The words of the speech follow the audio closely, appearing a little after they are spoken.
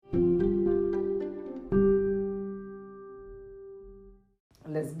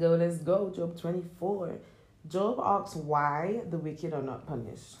Let's go. Job 24. Job asks why the wicked are not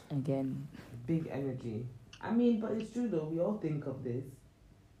punished. Again. Big energy. I mean, but it's true though. We all think of this.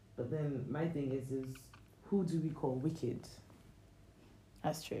 But then my thing is who do we call wicked?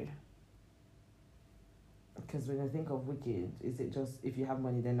 That's true. Because when I think of wicked, is it just if you have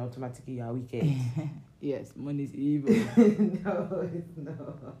money, then automatically you are wicked? Yes, money's evil. No, it's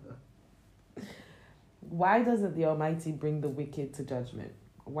not. Why doesn't the Almighty bring the wicked to judgment?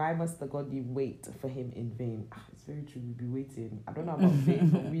 Why must the godly wait for him in vain? It's very true, we be waiting. I don't know about vain,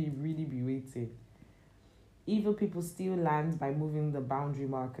 but we really be waiting. Evil people steal land by moving the boundary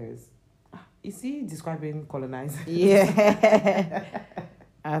markers. Is he describing colonizers? Yeah.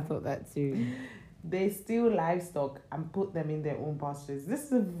 I thought that too. They steal livestock and put them in their own pastures. This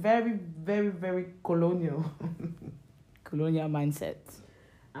is a very, very, very colonial mindset.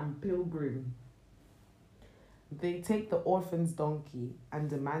 and pilgrim. They take the orphan's donkey and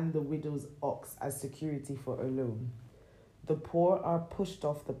demand the widow's ox as security for a loan. The poor are pushed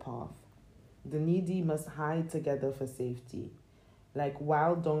off the path. The needy must hide together for safety. Like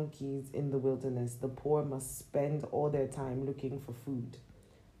wild donkeys in the wilderness, the poor must spend all their time looking for food,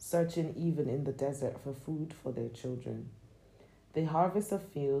 searching even in the desert for food for their children. They harvest of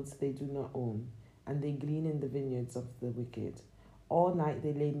fields they do not own, and they glean in the vineyards of the wicked. All night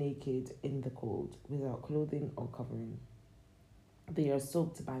they lay naked in the cold, without clothing or covering. They are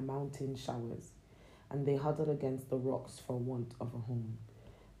soaked by mountain showers, and they huddle against the rocks for want of a home.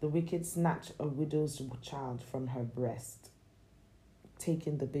 The wicked snatch a widow's child from her breast,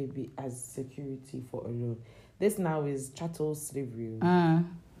 taking the baby as security for a loan. This now is chattel slavery.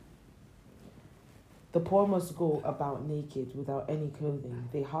 The poor must go about naked without any clothing.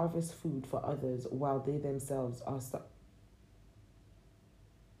 They harvest food for others while they themselves are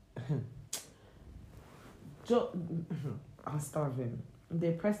starving.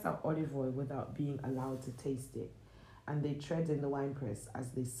 They press out olive oil without being allowed to taste it, and they tread in the winepress as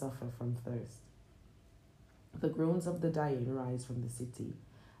they suffer from thirst. The groans of the dying rise from the city,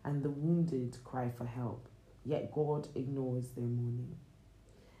 and the wounded cry for help, yet God ignores their mourning.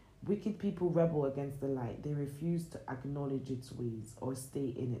 Wicked people rebel against the light. They refuse to acknowledge its ways or stay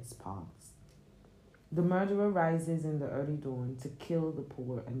in its paths. The murderer rises in the early dawn to kill the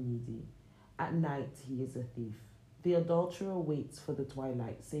poor and needy. At night he is a thief. The adulterer waits for the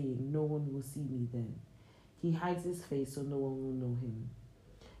twilight, saying, "No one will see me then." He hides his face so no one will know him.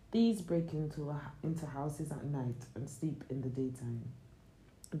 These break into houses at night and sleep in the daytime.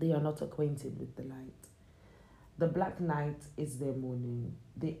 They are not acquainted with the light. The black night is their mourning.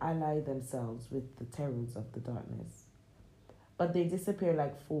 They ally themselves with the terrors of the darkness. But they disappear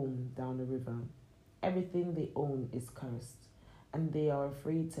like foam down a river. Everything they own is cursed, and they are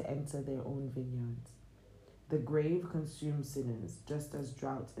afraid to enter their own vineyards. The grave consumes sinners, just as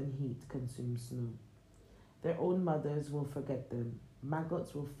drought and heat consume snow. Their own mothers will forget them.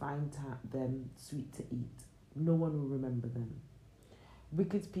 Maggots will find them sweet to eat. No one will remember them.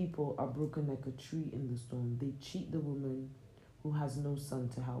 Wicked people are broken like a tree in the storm. They cheat the woman who has no son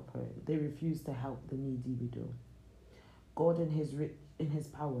to help her. They refuse to help the needy widow. God in his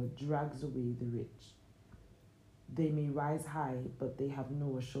power drags away the rich. They may rise high, but they have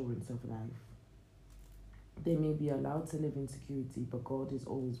no assurance of life. They may be allowed to live in security, but God is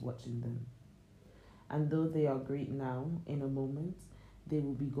always watching them. And though they are great now, in a moment, they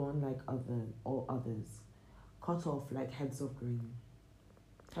will be gone like all others, cut off like heads of grain.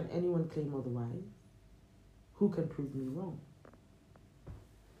 Can anyone claim otherwise? Who can prove me wrong?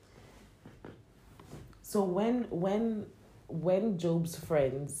 So when Job's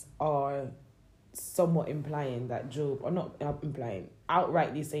friends are somewhat implying that Job, or not implying,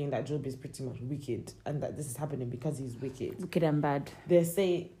 outrightly saying that Job is pretty much wicked and that this is happening because he's wicked. Wicked and bad.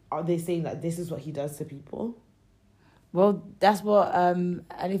 Are they saying that this is what he does to people? Well, that's what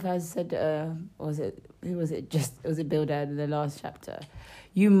Eliphaz said. Was it Bildad in the last chapter?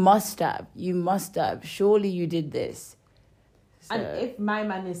 You must have. Surely you did this. So, and if my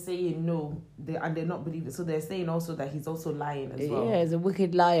man is saying no, they're not believing, so they're saying also that he's also lying as well. Yeah, he's a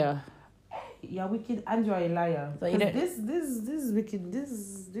wicked liar. You're wicked and you're a liar. So you know, this is wicked.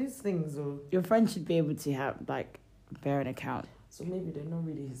 These things. Your friend should be able to have bear an account. So maybe they're not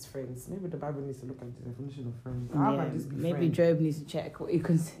really his friends. Maybe the Bible needs to look at the definition of friends. How might this be maybe friend? Job needs to check what he's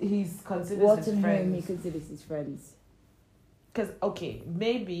considered what his friends. He considers his friends. Because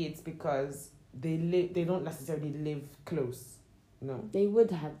maybe it's because they don't necessarily live close. No, they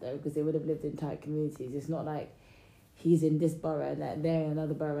would have though, because they would have lived in tight communities. It's not like he's in this borough and that they're in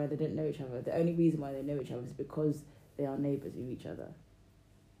another borough and they don't know each other. The only reason why they know each other is because they are neighbours with each other.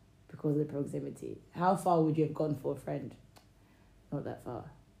 Because of the proximity. How far would you have gone for a friend? Not that far.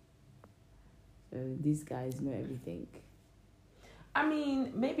 So these guys know everything. I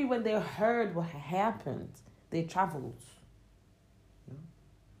mean, maybe when they heard what happened, they traveled.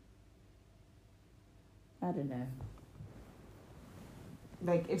 I don't know.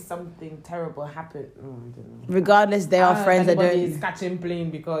 Like, if something terrible happened, I don't know. Regardless, they are friends. I Everybody's don't. catching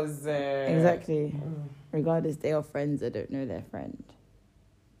plane because Exactly. Regardless, they are friends. I don't know their friend.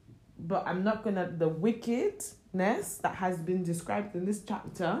 But I'm not gonna. The wickedness that has been described in this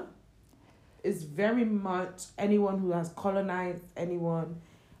chapter is very much anyone who has colonized anyone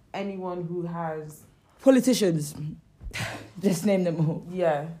who has Politicians. Just name them all.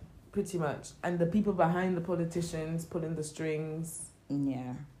 yeah, pretty much, and the people behind the politicians pulling the strings.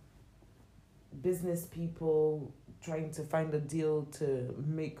 Yeah. Business people trying to find a deal to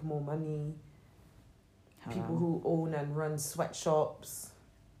make more money. People who own and run sweatshops.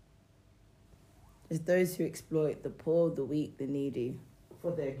 It's those who exploit the poor, the weak, the needy.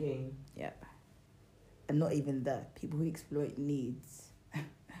 For their gain. Yep. And not even that. People who exploit needs.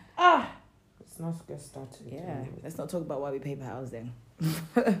 Let's not get started. Yeah. Let's not talk about why we pay for housing.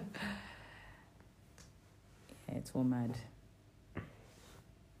 It's all mad.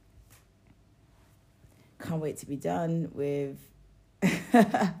 Can't wait to be done with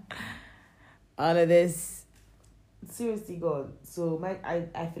all of this. Seriously, God. So,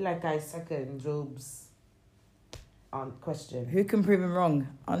 I feel like I second Job's question. Who can prove him wrong?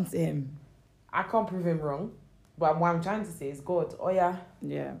 Answer him. I can't prove him wrong, but what I'm trying to say is, God, oh yeah.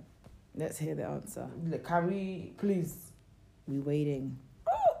 Yeah. Let's hear the answer. Can we, please? We waiting.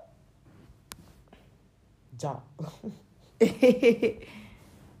 Ja.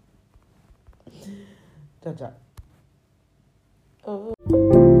 Ja. Oh.